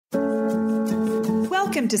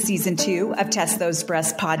Welcome to Season 2 of Test Those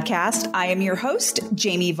Breasts podcast. I am your host,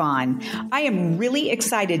 Jamie Vaughn. I am really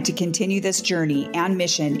excited to continue this journey and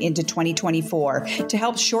mission into 2024 to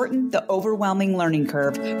help shorten the overwhelming learning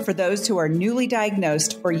curve for those who are newly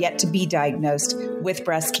diagnosed or yet to be diagnosed with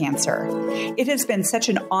breast cancer. It has been such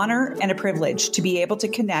an honor and a privilege to be able to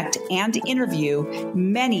connect and interview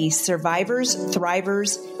many survivors,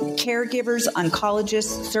 thrivers, caregivers,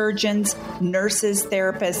 oncologists, surgeons, nurses,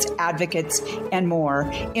 therapists, advocates, and more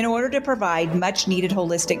in order to provide much needed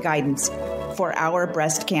holistic guidance for our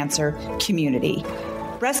breast cancer community.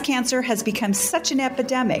 Breast cancer has become such an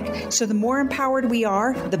epidemic, so the more empowered we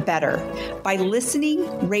are, the better. By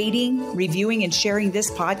listening, rating, reviewing, and sharing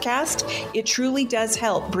this podcast, it truly does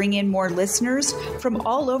help bring in more listeners from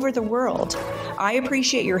all over the world. I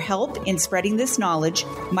appreciate your help in spreading this knowledge.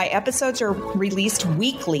 My episodes are released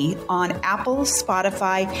weekly on Apple,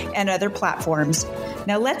 Spotify, and other platforms.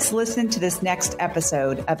 Now let's listen to this next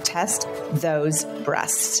episode of Test Those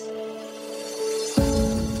Breasts.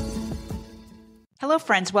 Hello,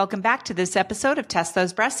 friends. Welcome back to this episode of Test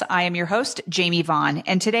Those Breasts. I am your host, Jamie Vaughn,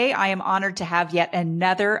 and today I am honored to have yet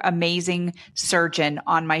another amazing surgeon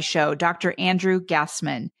on my show, Dr. Andrew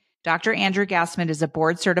Gassman. Dr. Andrew Gassman is a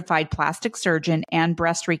board-certified plastic surgeon and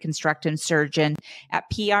breast reconstructive surgeon at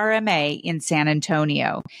PRMA in San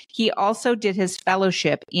Antonio. He also did his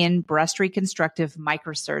fellowship in breast reconstructive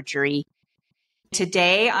microsurgery.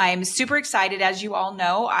 Today, I'm super excited. As you all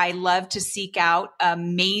know, I love to seek out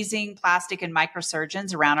amazing plastic and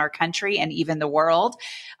microsurgeons around our country and even the world,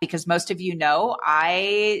 because most of you know,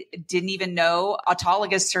 I didn't even know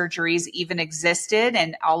autologous surgeries even existed.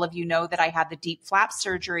 And all of you know that I had the DIEP flap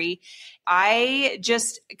surgery. I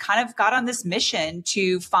just kind of got on this mission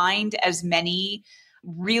to find as many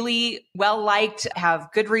really well-liked, have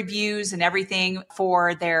good reviews and everything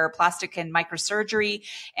for their plastic and microsurgery.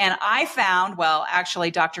 And I found, well, actually,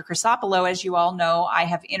 Dr. Crisopolo, as you all know, I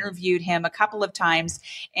have interviewed him a couple of times,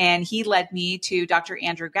 and he led me to Dr.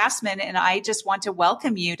 Andrew Gassman. And I just want to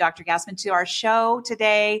welcome you, Dr. Gassman, to our show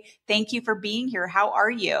today. Thank you for being here. How are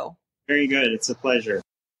you? Very good. It's a pleasure.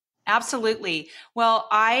 Absolutely. Well,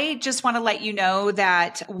 I just want to let you know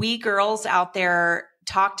that we girls out there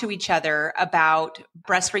talk to each other about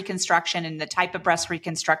breast reconstruction and the type of breast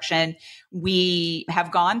reconstruction we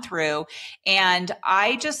have gone through. And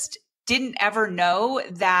I just didn't ever know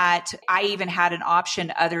that I even had an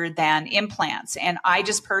option other than implants. And I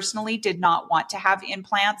just personally did not want to have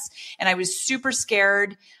implants. And I was super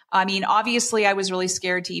scared. I mean, obviously I was really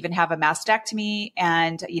scared to even have a mastectomy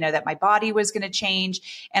and, that my body was going to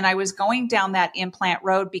change. And I was going down that implant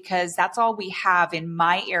road because that's all we have in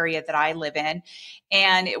my area that I live in.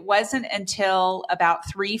 And it wasn't until about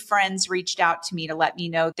 3 friends reached out to me to let me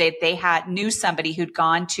know that they knew somebody who'd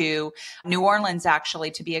gone to New Orleans,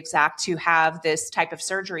 actually, to be exact, to have this type of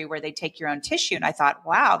surgery where they take your own tissue. And I thought,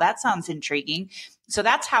 wow, that sounds intriguing. So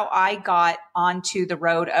that's how I got onto the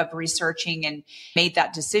road of researching and made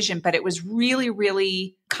that decision. But it was really,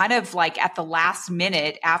 really kind of like at the last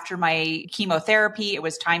minute after my chemotherapy, it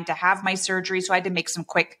was time to have my surgery. So I had to make some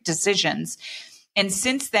quick decisions. And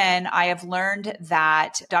since then, I have learned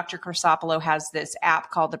that Dr. Crisopolo has this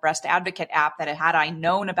app called the Breast Advocate app, that had I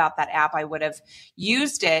known about that app, I would have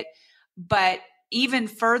used it. But even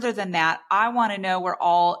further than that, I want to know where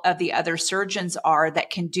all of the other surgeons are that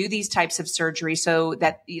can do these types of surgery, so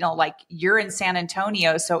that, like you're in San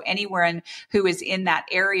Antonio, so anyone who is in that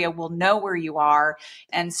area will know where you are.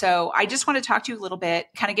 And so I just want to talk to you a little bit,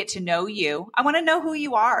 kind of get to know you. I want to know who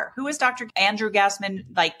you are. Who is Dr. Andrew Gassman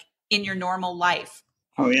like in your normal life?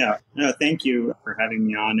 Oh, yeah. No, thank you for having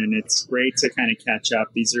me on. And it's great to kind of catch up.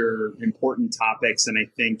 These are important topics. And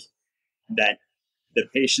I think that the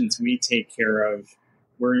patients we take care of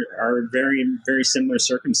are very, very similar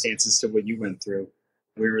circumstances to what you went through,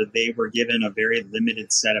 where they were given a very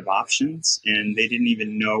limited set of options and they didn't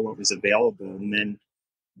even know what was available. And then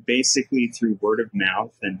basically through word of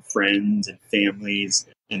mouth and friends and families,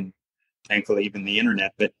 and thankfully even the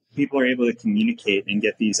internet, but people are able to communicate and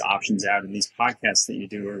get these options out. And these podcasts that you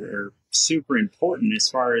do are super important as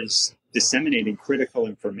far as disseminating critical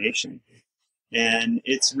information. And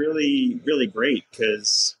it's really, really great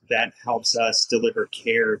because that helps us deliver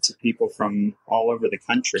care to people from all over the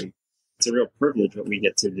country. It's a real privilege what we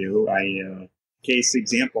get to do. Case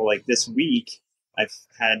example, like this week, I've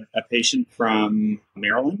had a patient from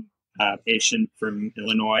Maryland, a patient from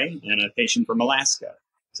Illinois, and a patient from Alaska.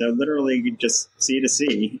 So literally just C to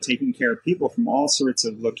C, taking care of people from all sorts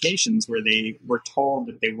of locations where they were told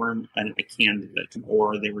that they weren't a candidate,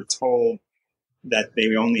 or they were told that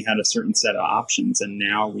they only had a certain set of options, and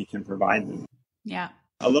now we can provide them. Yeah.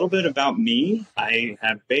 A little bit about me. I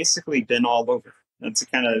have basically been all over. That's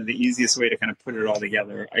kind of the easiest way to kind of put it all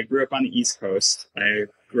together. I grew up on the East Coast. I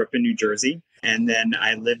grew up in New Jersey, and then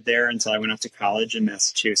I lived there until I went off to college in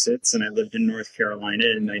Massachusetts, and I lived in North Carolina,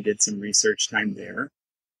 and I did some research time there.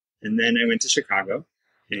 And then I went to Chicago,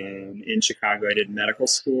 and in Chicago, I did medical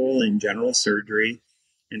school and general surgery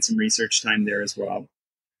and some research time there as well.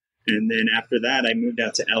 And then after that, I moved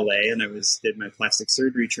out to LA, and did my plastic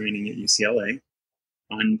surgery training at UCLA.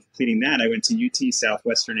 On completing that, I went to UT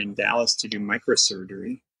Southwestern in Dallas to do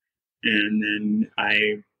microsurgery. And then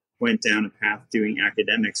I went down a path doing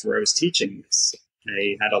academics where I was teaching this.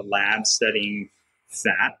 I had a lab studying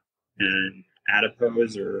fat and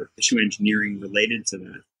adipose or tissue engineering related to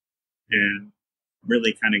that. And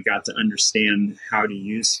really kind of got to understand how to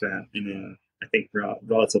use fat in a, I think,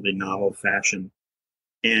 relatively novel fashion.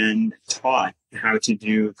 And taught how to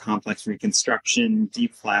do complex reconstruction,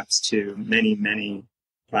 deep flaps to many, many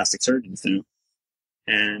plastic surgeons now.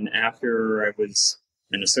 And after I was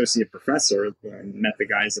an associate professor, I met the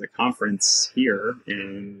guys at a conference here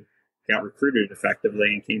and got recruited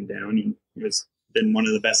effectively and came down. And it been one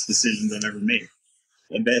of the best decisions I've ever made.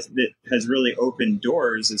 And that has really opened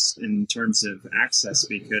doors in terms of access,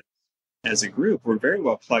 because as a group, we're very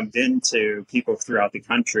well plugged into people throughout the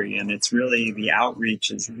country. And it's really, the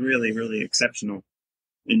outreach is really, really exceptional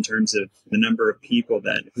in terms of the number of people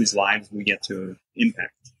whose lives we get to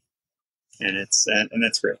impact. And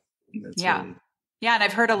that's great. That's yeah. Really, yeah. And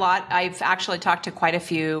I've heard a lot. I've actually talked to quite a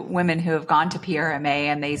few women who have gone to PRMA,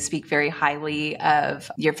 and they speak very highly of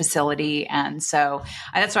your facility. And so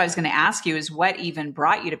that's what I was going to ask you, is what even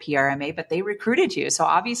brought you to PRMA, but they recruited you. So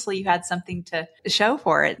obviously you had something to show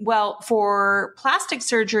for it. Well, for plastic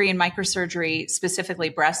surgery and microsurgery, specifically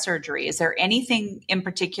breast surgery, is there anything in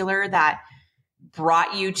particular that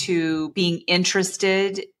brought you to being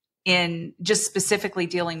interested in just specifically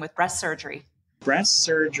dealing with breast surgery? Breast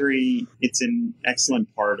surgery, it's an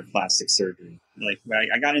excellent part of plastic surgery. Like,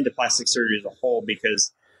 I got into plastic surgery as a whole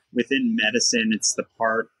because within medicine, it's the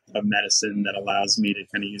part of medicine that allows me to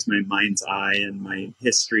kind of use my mind's eye and my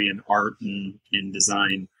history and art and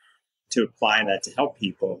design to apply that to help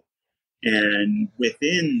people. And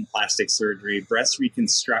within plastic surgery, breast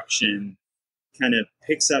reconstruction kind of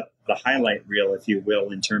picks up the highlight reel, if you will,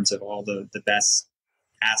 in terms of all the best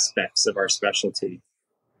aspects of our specialty,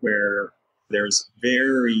 where there's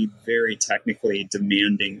very, very technically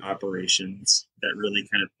demanding operations that really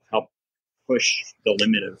kind of help push the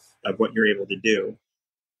limit of what you're able to do.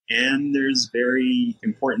 And there's very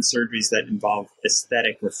important surgeries that involve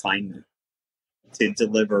aesthetic refinement to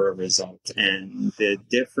deliver a result. And the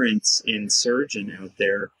difference in surgeon out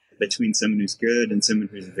there between someone who's good and someone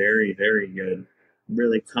who's very, very good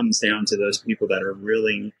really comes down to those people that are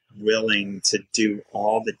really willing to do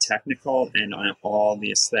all the technical and all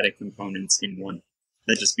the aesthetic components in one.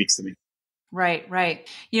 That just speaks to me. Right, right.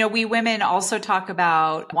 We women also talk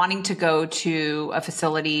about wanting to go to a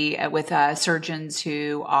facility with surgeons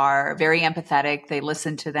who are very empathetic. They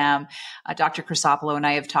listen to them. Dr. Crisopolo and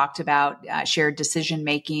I have talked about shared decision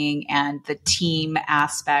making and the team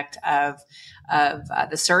aspect of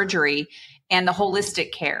the surgery and the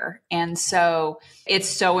holistic care. And so it's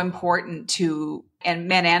so important to, and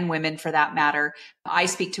men and women for that matter. I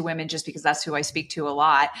speak to women just because that's who I speak to a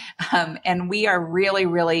lot. And we are really,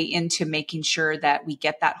 really into making sure that we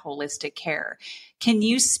get that holistic care. Can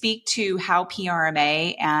you speak to how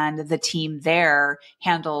PRMA and the team there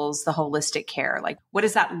handles the holistic care? Like, what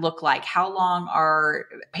does that look like? How long are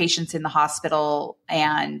patients in the hospital,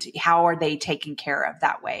 and how are they taken care of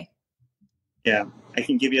that way? Yeah, I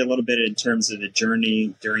can give you a little bit in terms of the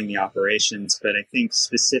journey during the operations, but I think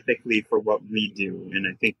specifically for what we do, and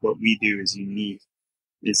I think what we do is unique,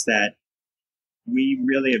 is that we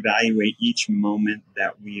really evaluate each moment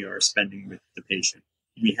that we are spending with the patient.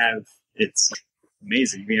 It's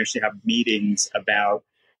amazing. We actually have meetings about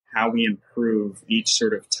how we improve each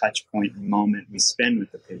sort of touch point moment we spend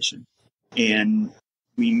with the patient. And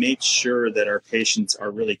we make sure that our patients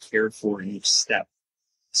are really cared for in each step.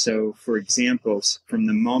 So, for example, from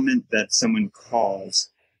the moment that someone calls,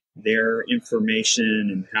 their information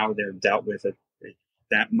and how they're dealt with at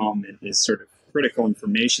that moment is sort of critical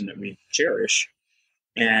information that we cherish.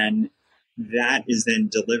 And that is then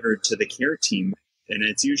delivered to the care team. And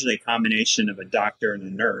it's usually a combination of a doctor and a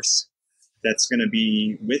nurse that's going to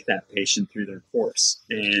be with that patient through their course.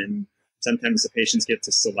 And sometimes the patients get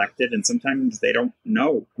to select it, and sometimes they don't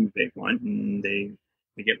know who they want, and they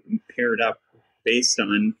get paired up based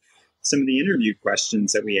on some of the interview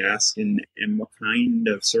questions that we ask and what kind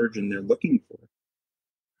of surgeon they're looking for.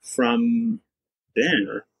 From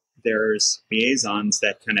there, there's liaisons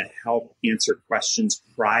that kind of help answer questions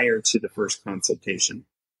prior to the first consultation.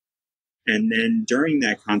 And then during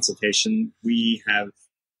that consultation, we have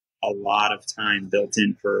a lot of time built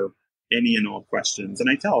in for any and all questions. And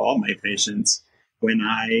I tell all my patients, when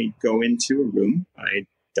I go into a room, I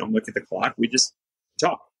don't look at the clock. We just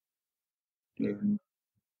talk. And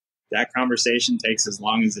that conversation takes as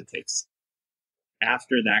long as it takes.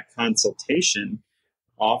 After that consultation,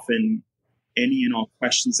 often any and all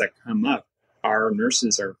questions that come up, our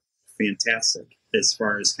nurses are fantastic as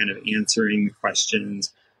far as kind of answering the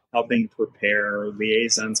questions, helping prepare.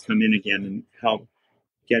 Liaisons come in again and help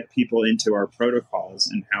get people into our protocols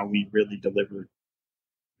and how we really deliver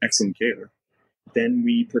excellent care. Then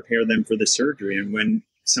we prepare them for the surgery. And when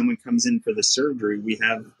someone comes in for the surgery, we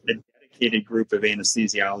have a dedicated group of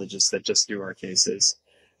anesthesiologists that just do our cases.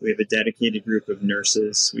 We have a dedicated group of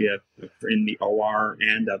nurses. We have in the OR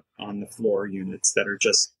and up on the floor units that are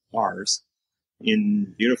just ours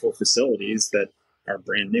in beautiful facilities that are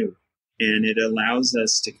brand new. And it allows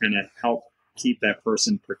us to kind of help keep that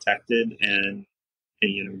person protected and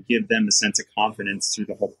give them a sense of confidence through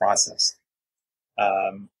the whole process.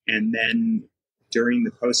 And then during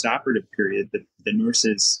the post-operative period, the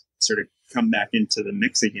nurses sort of come back into the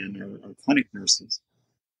mix again, or clinic nurses.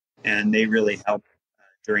 And they really help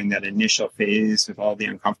during that initial phase with all the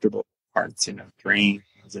uncomfortable parts, drains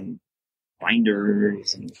and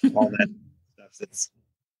binders and all that stuff that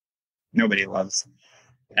nobody loves.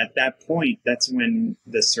 At that point, that's when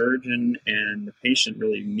the surgeon and the patient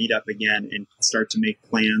really meet up again and start to make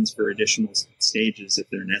plans for additional stages if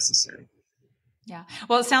they're necessary. Yeah.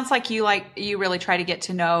 Well, it sounds like you really try to get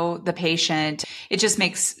to know the patient. It just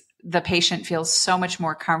makes the patient feel so much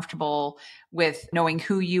more comfortable with knowing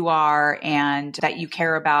who you are and that you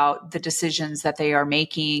care about the decisions that they are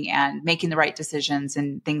making and making the right decisions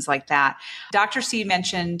and things like that. Dr. C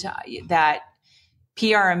mentioned that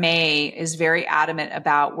PRMA is very adamant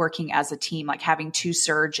about working as a team, like having two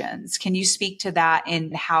surgeons. Can you speak to that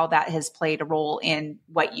and how that has played a role in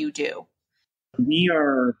what you do? We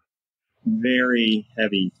are very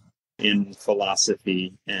heavy in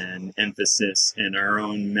philosophy and emphasis in our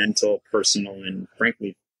own mental, personal, and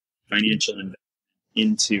frankly, financial investment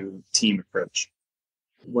into team approach.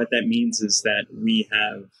 What that means is that we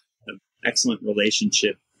have an excellent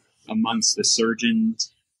relationship amongst the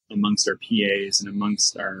surgeons, amongst our PAs, and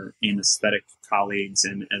amongst our anesthetic colleagues,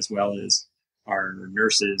 and as well as our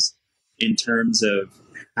nurses in terms of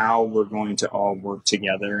how we're going to all work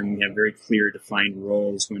together. And we have very clear defined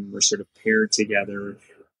roles when we're sort of paired together,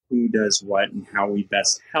 who does what and how we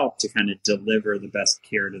best help to kind of deliver the best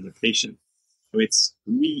care to the patient. So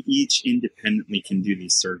we each independently can do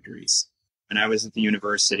these surgeries. When I was at the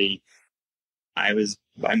university, I was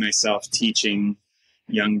by myself teaching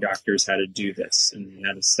young doctors how to do this and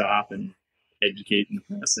how to stop and educate in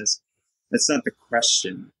the process. That's not the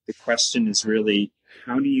question. The question is really,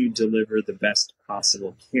 how do you deliver the best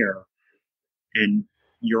possible care? And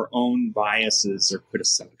your own biases are put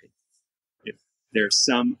aside. If there's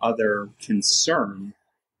some other concern,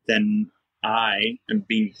 then I, and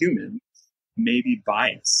being human, may be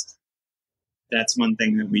biased. That's one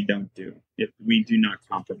thing that we don't do. If we do not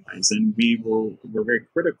compromise, and we're very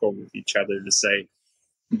critical with each other to say,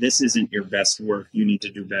 this isn't your best work, you need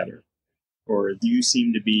to do better. Or you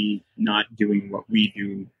seem to be not doing what we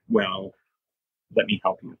do well, let me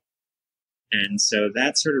help you. And so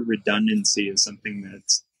that sort of redundancy is something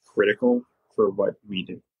that's critical for what we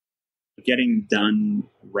do. Getting done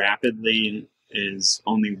rapidly is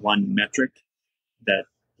only one metric that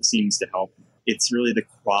seems to help. It's really the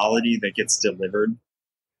quality that gets delivered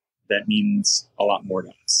that means a lot more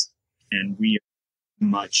to us. And we are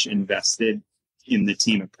much invested in the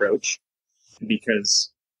team approach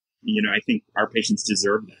because, I think our patients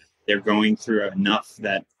deserve that. They're going through enough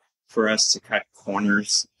that for us to cut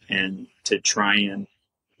corners and to try and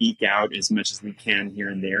eke out as much as we can here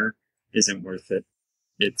and there isn't worth it.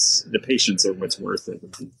 It's the patients are what's worth it.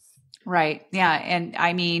 Right. Yeah. And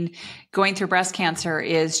I mean, going through breast cancer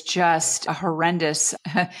is just a horrendous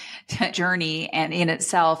journey and in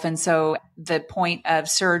itself. And so the point of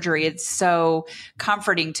surgery, it's so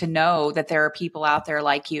comforting to know that there are people out there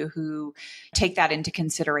like you who take that into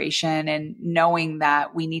consideration, and knowing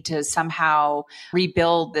that we need to somehow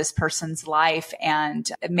rebuild this person's life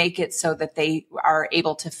and make it so that they are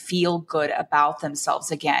able to feel good about themselves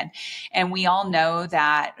again. And we all know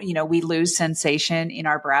that, we lose sensation in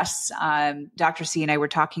our breasts. Dr. C and I were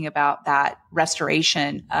talking about that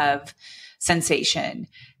restoration of sensation.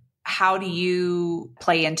 How do you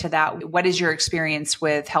play into that? What is your experience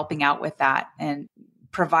with helping out with that and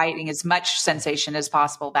providing as much sensation as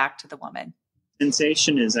possible back to the woman?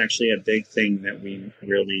 Sensation is actually a big thing that we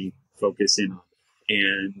really focus in on,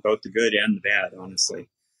 and both the good and the bad, honestly.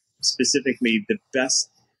 specifically, the best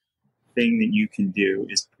thing that you can do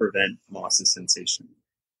is prevent loss of sensation.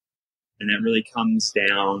 And that really comes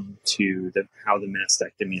down to how the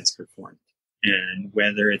mastectomy is performed. And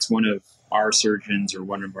whether it's one of our surgeons or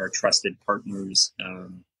one of our trusted partners,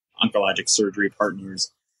 oncologic surgery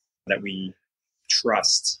partners that we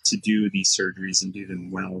trust to do these surgeries and do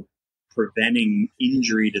them well, preventing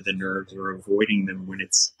injury to the nerves or avoiding them when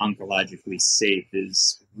it's oncologically safe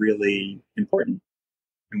is really important.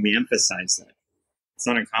 And we emphasize that. It's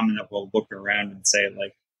not uncommon that we'll look around and say,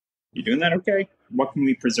 like, you doing that okay? What can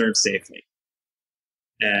we preserve safely?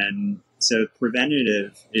 And so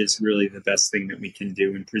preventative is really the best thing that we can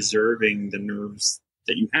do in preserving the nerves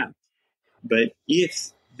that you have. But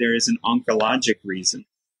if there is an oncologic reason,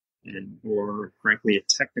 or frankly a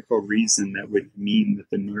technical reason that would mean that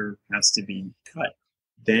the nerve has to be cut,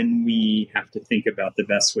 then we have to think about the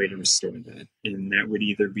best way to restore that. And that would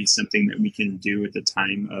either be something that we can do at the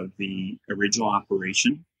time of the original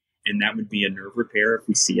operation, and that would be a nerve repair if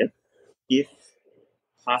we see it. If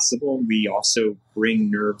possible, we also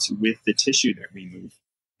bring nerves with the tissue that we move.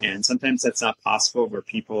 And sometimes that's not possible where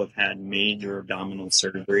people have had major abdominal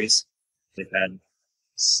surgeries. They've had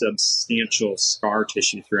substantial scar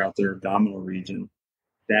tissue throughout their abdominal region.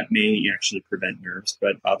 That may actually prevent nerves,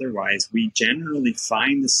 but otherwise, we generally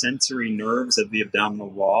find the sensory nerves of the abdominal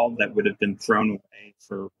wall that would have been thrown away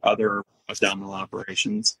for other abdominal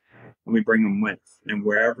operations, and we bring them with. And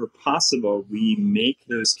wherever possible, we make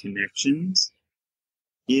those connections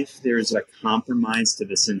if there's a compromise to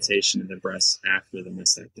the sensation of the breast after the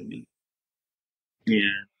mastectomy.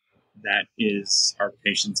 And that is our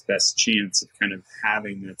patient's best chance of kind of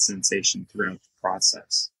having that sensation throughout the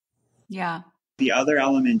process. Yeah. The other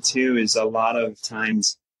element too is a lot of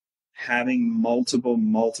times having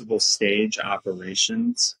multiple stage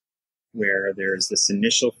operations where there's this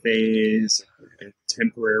initial phase, a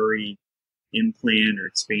temporary implant or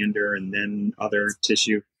expander, and then other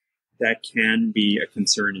tissue. That can be a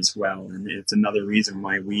concern as well. And it's another reason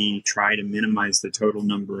why we try to minimize the total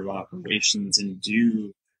number of operations and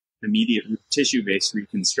do immediate tissue-based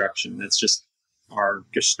reconstruction. That's just our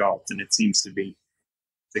gestalt, and it seems to be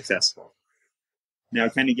successful. Now,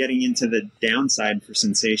 kind of getting into the downside for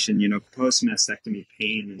sensation, post-mastectomy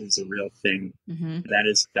pain is a real thing. Mm-hmm. That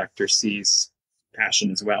is Dr. C's passion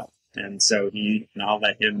as well. And so and I'll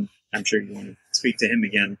let him, I'm sure you want to speak to him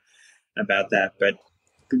again about that, but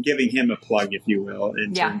giving him a plug, if you will,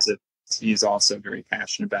 in terms of he's also very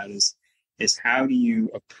passionate about is how do you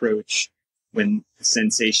approach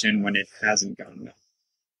sensation when it hasn't gone well?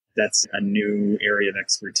 That's a new area of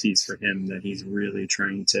expertise for him that he's really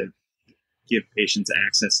trying to give patients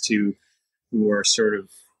access to who are sort of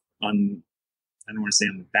on, I don't want to say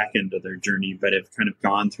on the back end of their journey, but have kind of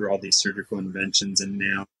gone through all these surgical interventions and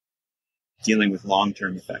now dealing with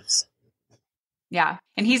long-term effects. Yeah.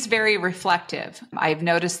 And he's very reflective. I've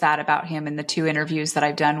noticed that about him in the 2 interviews that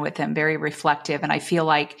I've done with him, very reflective. And I feel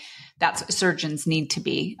like that's what surgeons need to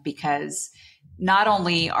be, because not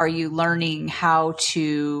only are you learning how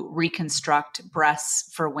to reconstruct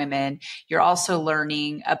breasts for women, you're also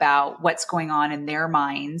learning about what's going on in their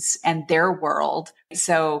minds and their world.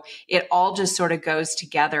 So it all just sort of goes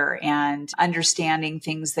together, and understanding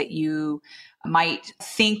things that you might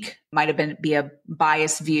think might have be a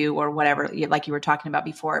biased view or whatever, like you were talking about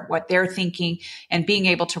before, what they're thinking, and being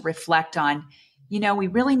able to reflect on, we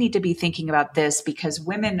really need to be thinking about this because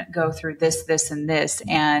women go through this, this, and this,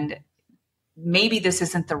 and maybe this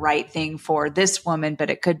isn't the right thing for this woman,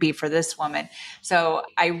 but it could be for this woman. So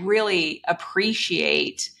I really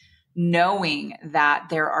appreciate knowing that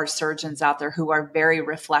there are surgeons out there who are very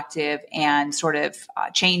reflective and sort of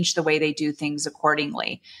change the way they do things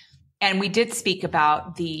accordingly. And we did speak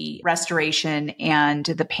about the restoration and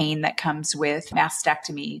the pain that comes with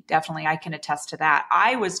mastectomy. Definitely, I can attest to that.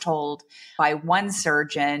 I was told by one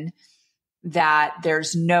surgeon that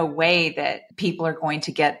there's no way that people are going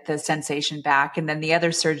to get the sensation back. And then the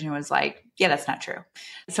other surgeon was like, yeah, that's not true.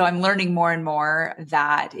 So I'm learning more and more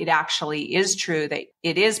that it actually is true, that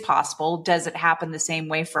it is possible. Does it happen the same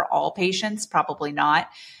way for all patients? Probably not.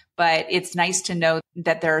 But it's nice to know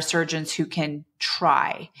that there are surgeons who can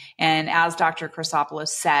try. And as Dr. Chrysopoulos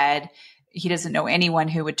said, he doesn't know anyone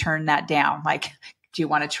who would turn that down. Like, do you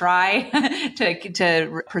want to try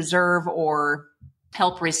to preserve or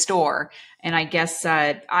help restore? And I guess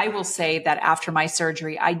I will say that after my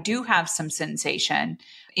surgery, I do have some sensation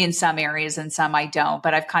in some areas and some I don't,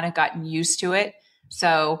 but I've kind of gotten used to it.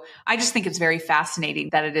 So I just think it's very fascinating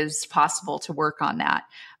that it is possible to work on that.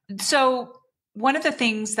 So one of the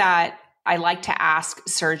things that I like to ask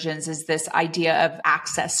surgeons is this idea of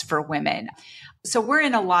access for women. So we're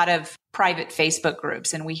in a lot of private Facebook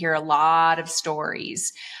groups and we hear a lot of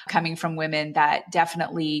stories coming from women that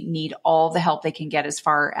definitely need all the help they can get as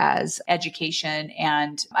far as education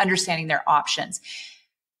and understanding their options.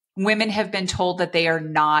 Women have been told that they are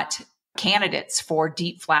not candidates for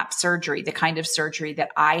deep flap surgery, the kind of surgery that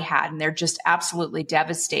I had, and they're just absolutely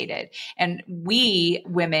devastated. And we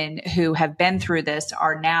women who have been through this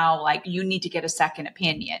are now like, you need to get a second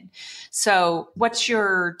opinion. So what's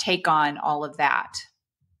your take on all of that?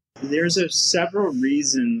 There's several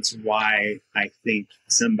reasons why I think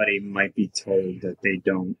somebody might be told that they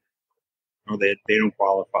don't, or that they don't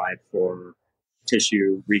qualify for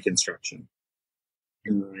tissue reconstruction.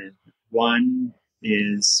 And one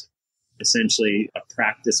is essentially a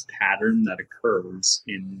practice pattern that occurs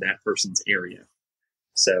in that person's area.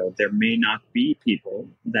 So there may not be people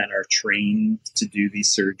that are trained to do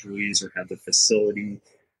these surgeries or have the facility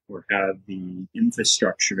or have the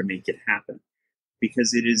infrastructure to make it happen,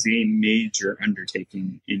 because it is a major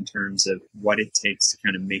undertaking in terms of what it takes to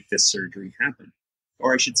kind of make this surgery happen.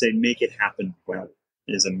 Or I should say, make it happen well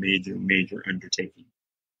is a major, major undertaking.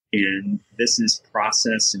 And this is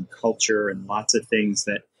process and culture and lots of things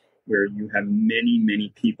that where you have many,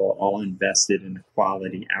 many people all invested in a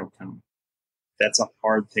quality outcome. That's a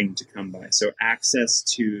hard thing to come by. So access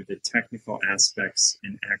to the technical aspects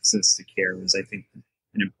and access to care is, I think,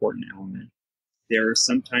 an important element. There are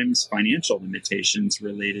sometimes financial limitations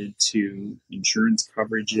related to insurance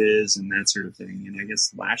coverages and that sort of thing. And I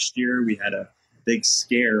guess last year we had a big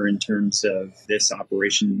scare in terms of this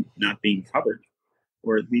operation not being covered,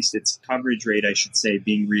 or at least its coverage rate, I should say,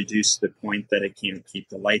 being reduced to the point that it can't keep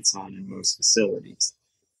the lights on in most facilities.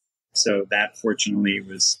 So that fortunately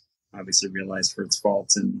was obviously realized for its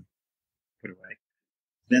faults and put away.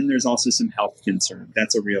 Then there's also some health concern.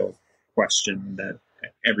 That's a real question that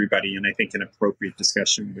everybody, and I think an appropriate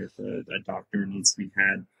discussion with a doctor needs to be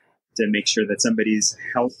had to make sure that somebody's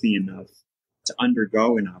healthy enough to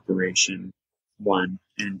undergo an operation, one,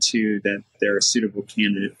 and two, that they're a suitable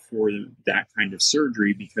candidate for that kind of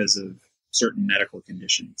surgery because of certain medical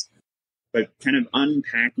conditions. But kind of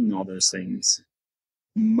unpacking all those things,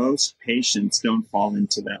 most patients don't fall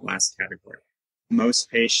into that last category. Most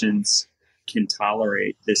patients can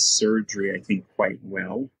tolerate this surgery, I think, quite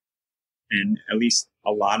well. And at least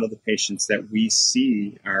a lot of the patients that we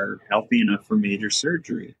see are healthy enough for major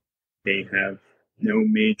surgery. They have no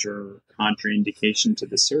major contraindication to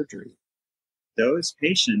the surgery. Those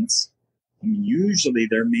patients, usually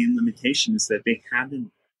their main limitation is that they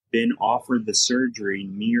haven't been offered the surgery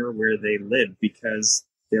near where they live because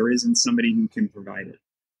there isn't somebody who can provide it.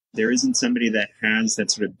 There isn't somebody that has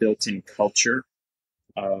that sort of built-in culture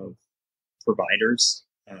of providers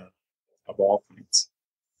of all kinds,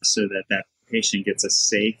 so that that patient gets a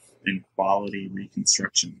safe and quality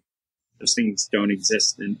reconstruction. Those things don't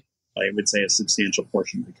exist in, I would say, a substantial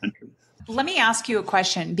portion of the country. Let me ask you a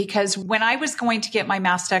question, because when I was going to get my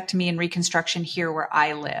mastectomy and reconstruction here where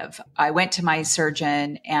I live, I went to my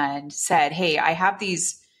surgeon and said, hey, I have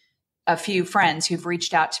a few friends who've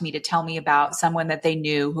reached out to me to tell me about someone that they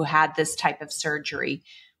knew who had this type of surgery.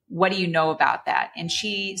 What do you know about that? And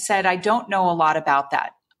she said, I don't know a lot about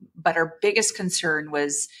that, but her biggest concern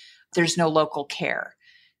was there's no local care.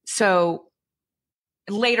 So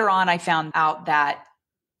later on, I found out that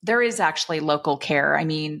there is actually local care. I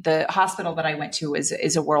mean, the hospital that I went to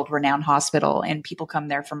is a world-renowned hospital, and people come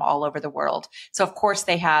there from all over the world. So of course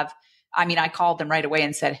they have, I called them right away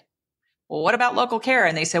and said, well, what about local care?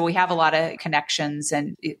 And they said, we have a lot of connections,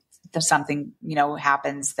 and if something,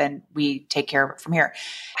 happens, then we take care of it from here.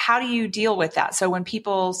 How do you deal with that? So when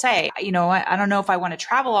people say, I don't know if I want to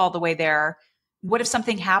travel all the way there, what if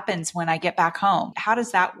something happens when I get back home? How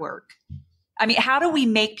does that work? How do we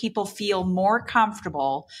make people feel more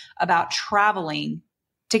comfortable about traveling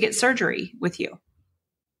to get surgery with you?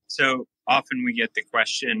 So often we get the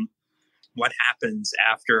question, what happens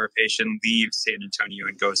after a patient leaves San Antonio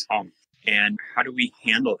and goes home? And how do we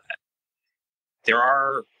handle that? There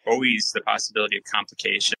are always the possibility of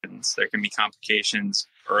complications. There can be complications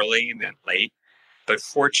early and then late. But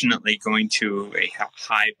fortunately, going to a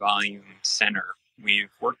high volume center,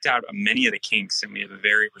 we've worked out many of the kinks, and we have a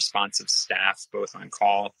very responsive staff, both on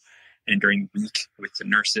call and during the week with the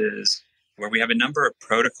nurses, where we have a number of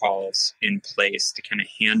protocols in place to kind of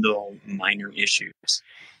handle minor issues.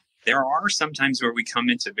 There are some times where we come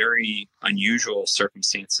into very unusual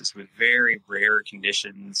circumstances with very rare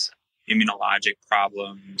conditions, immunologic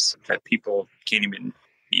problems that people can't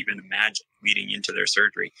even imagine leading into their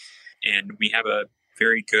surgery. And we have a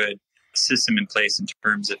very good system in place in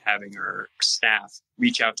terms of having our staff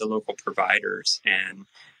reach out to local providers and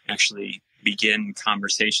actually begin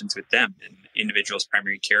conversations with them and individuals'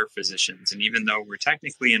 primary care physicians. And even though we're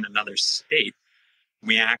technically in another state,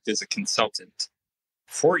 we act as a consultant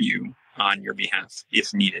for you on your behalf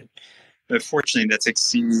if needed. But fortunately, that's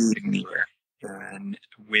exceedingly rare. And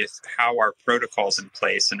with how our protocols in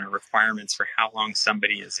place and our requirements for how long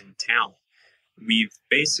somebody is in town, we've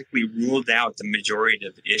basically ruled out the majority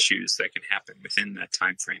of issues that can happen within that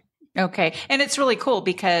time frame. Okay. And it's really cool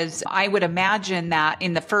because I would imagine that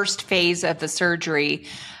in the first phase of the surgery,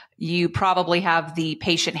 you probably have the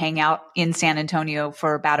patient hang out in San Antonio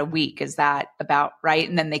for about a week. Is that about right?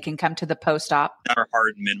 And then they can come to the post-op? Our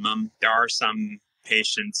hard minimum. There are some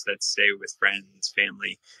patients that stay with friends,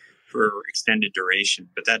 family for extended duration,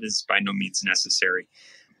 but that is by no means necessary.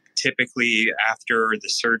 Typically, after the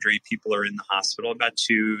surgery, people are in the hospital about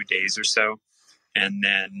 2 days or so, and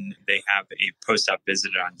then they have a post-op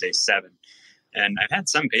visit on day 7. And I've had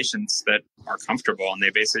some patients that are comfortable, and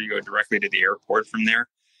they basically go directly to the airport from there.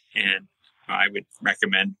 And I would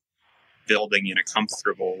recommend building in a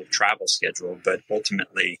comfortable travel schedule, but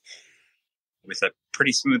ultimately, with a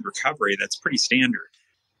pretty smooth recovery, that's pretty standard.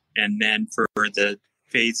 And then for the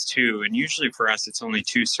phase 2, and usually for us, it's only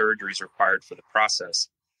 2 surgeries required for the process.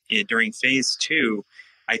 During phase 2,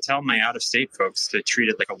 I tell my out-of-state folks to treat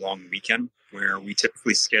it like a long weekend, where we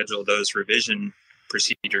typically schedule those revision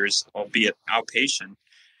procedures, albeit outpatient,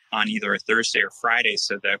 on either a Thursday or Friday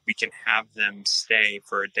so that we can have them stay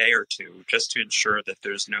for a day or two just to ensure that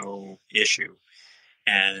there's no issue.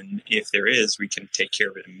 And if there is, we can take care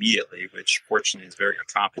of it immediately, which fortunately is very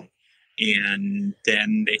uncommon. And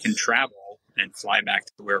then they can travel and fly back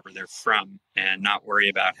to wherever they're from and not worry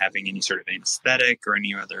about having any sort of anesthetic or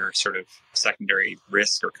any other sort of secondary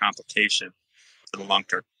risk or complication for the long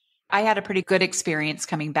term. I had a pretty good experience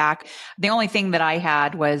coming back. The only thing that I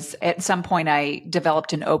had was at some point I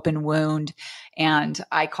developed an open wound and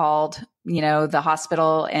I called, the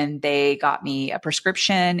hospital and they got me a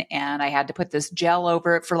prescription and I had to put this gel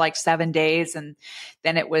over it for like 7 days and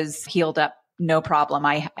then it was healed up. No problem.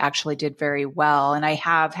 I actually did very well. And I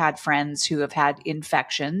have had friends who have had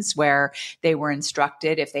infections where they were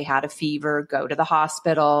instructed if they had a fever, go to the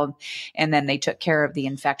hospital. And then they took care of the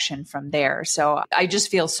infection from there. So I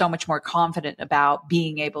just feel so much more confident about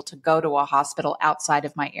being able to go to a hospital outside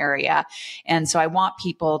of my area. And so I want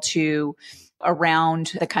people to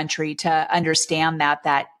around the country to understand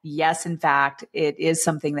that yes, in fact, it is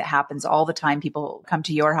something that happens all the time. People come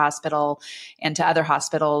to your hospital and to other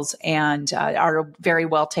hospitals and are very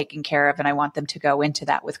well taken care of. And I want them to go into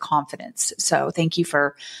that with confidence. So thank you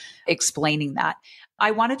for explaining that.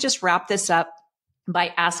 I want to just wrap this up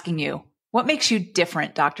by asking you, what makes you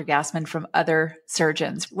different, Dr. Gassman, from other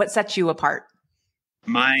surgeons? What sets you apart?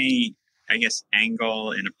 My,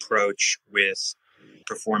 angle and approach with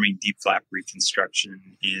performing deep flap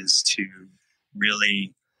reconstruction is to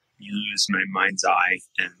really use my mind's eye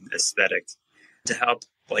and aesthetic to help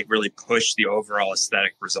really push the overall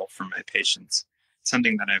aesthetic result for my patients.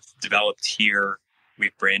 Something that I've developed here,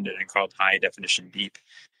 we've branded and called high definition DIEP,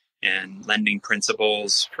 and lending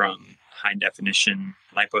principles from high definition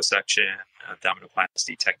liposuction,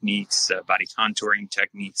 abdominoplasty techniques, body contouring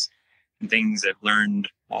techniques, and things I've learned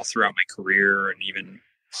all throughout my career and even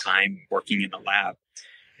time working in the lab.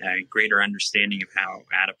 A greater understanding of how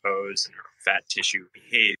adipose and fat tissue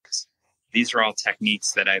behaves. These are all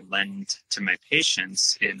techniques that I lend to my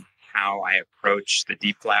patients in how I approach the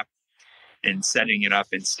deep flap and setting it up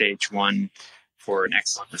in stage 1 for an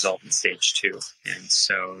excellent result in stage 2. And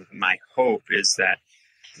so my hope is that,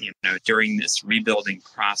 during this rebuilding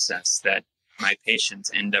process that my patients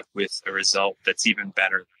end up with a result that's even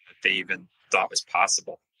better than what they even thought was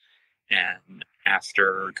possible. And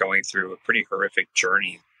after going through a pretty horrific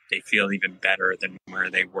journey, they feel even better than where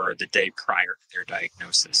they were the day prior to their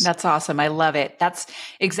diagnosis. That's awesome. I love it. That's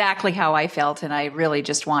exactly how I felt. And I really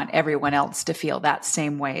just want everyone else to feel that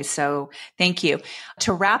same way. So thank you.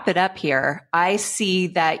 To wrap it up here, I see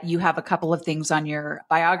that you have a couple of things on your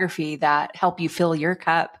biography that help you fill your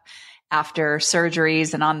cup after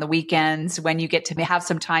surgeries and on the weekends when you get to have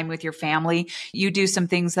some time with your family. You do some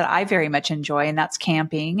things that I very much enjoy, and that's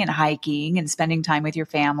camping and hiking and spending time with your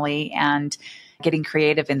family and getting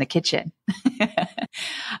creative in the kitchen.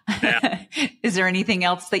 Yeah. Is there anything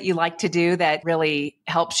else that you like to do that really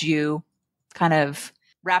helps you kind of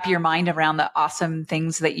wrap your mind around the awesome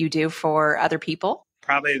things that you do for other people?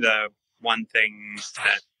 Probably the one thing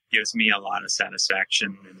that gives me a lot of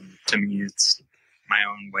satisfaction, and to me it's my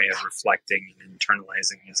own way of reflecting and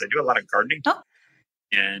internalizing, is I do a lot of gardening. Oh.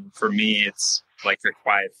 And for me, it's like a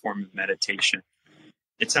quiet form of meditation.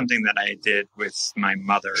 It's something that I did with my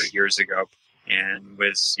mother years ago and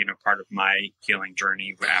was, part of my healing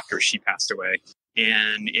journey after she passed away.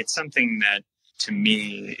 And it's something that to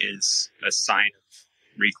me is a sign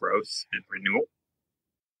of regrowth and renewal.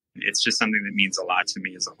 It's just something that means a lot to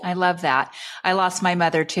me as a whole. I love that. I lost my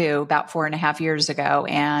mother too about 4.5 years ago,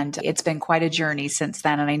 and it's been quite a journey since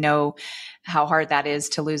then. And I know how hard that is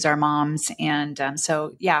to lose our moms. And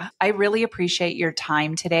I really appreciate your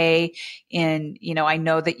time today. I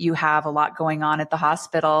know that you have a lot going on at the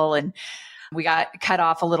hospital, and we got cut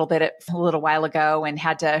off a little while ago and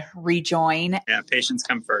had to rejoin. Yeah, patients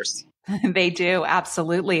come first. They do.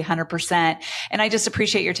 Absolutely. 100%. And I just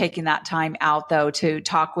appreciate your taking that time out though, to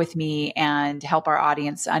talk with me and help our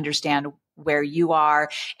audience understand where you are.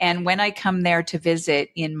 And when I come there to visit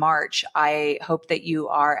in March, I hope that you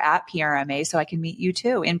are at PRMA so I can meet you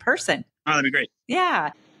too in person. Oh, that'd be great. Yeah.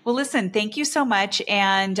 Well, listen, thank you so much.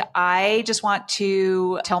 And I just want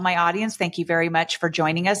to tell my audience, thank you very much for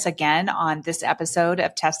joining us again on this episode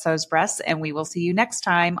of Test Those Breasts. And we will see you next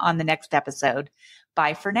time on the next episode.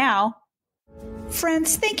 Bye for now.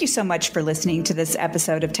 Friends, thank you so much for listening to this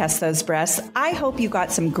episode of Test Those Breasts. I hope you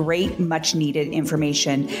got some great, much needed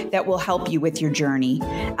information that will help you with your journey.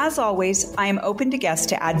 As always, I am open to guests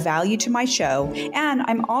to add value to my show, and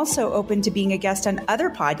I'm also open to being a guest on other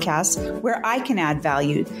podcasts where I can add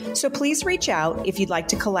value. So please reach out if you'd like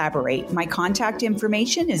to collaborate. My contact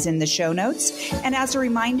information is in the show notes. And as a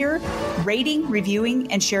reminder, rating,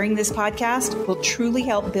 reviewing, and sharing this podcast will truly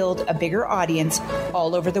help build a bigger audience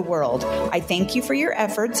all over the world. I thank you for your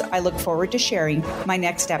efforts. I look forward to sharing my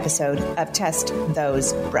next episode of Test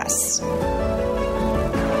Those Breasts.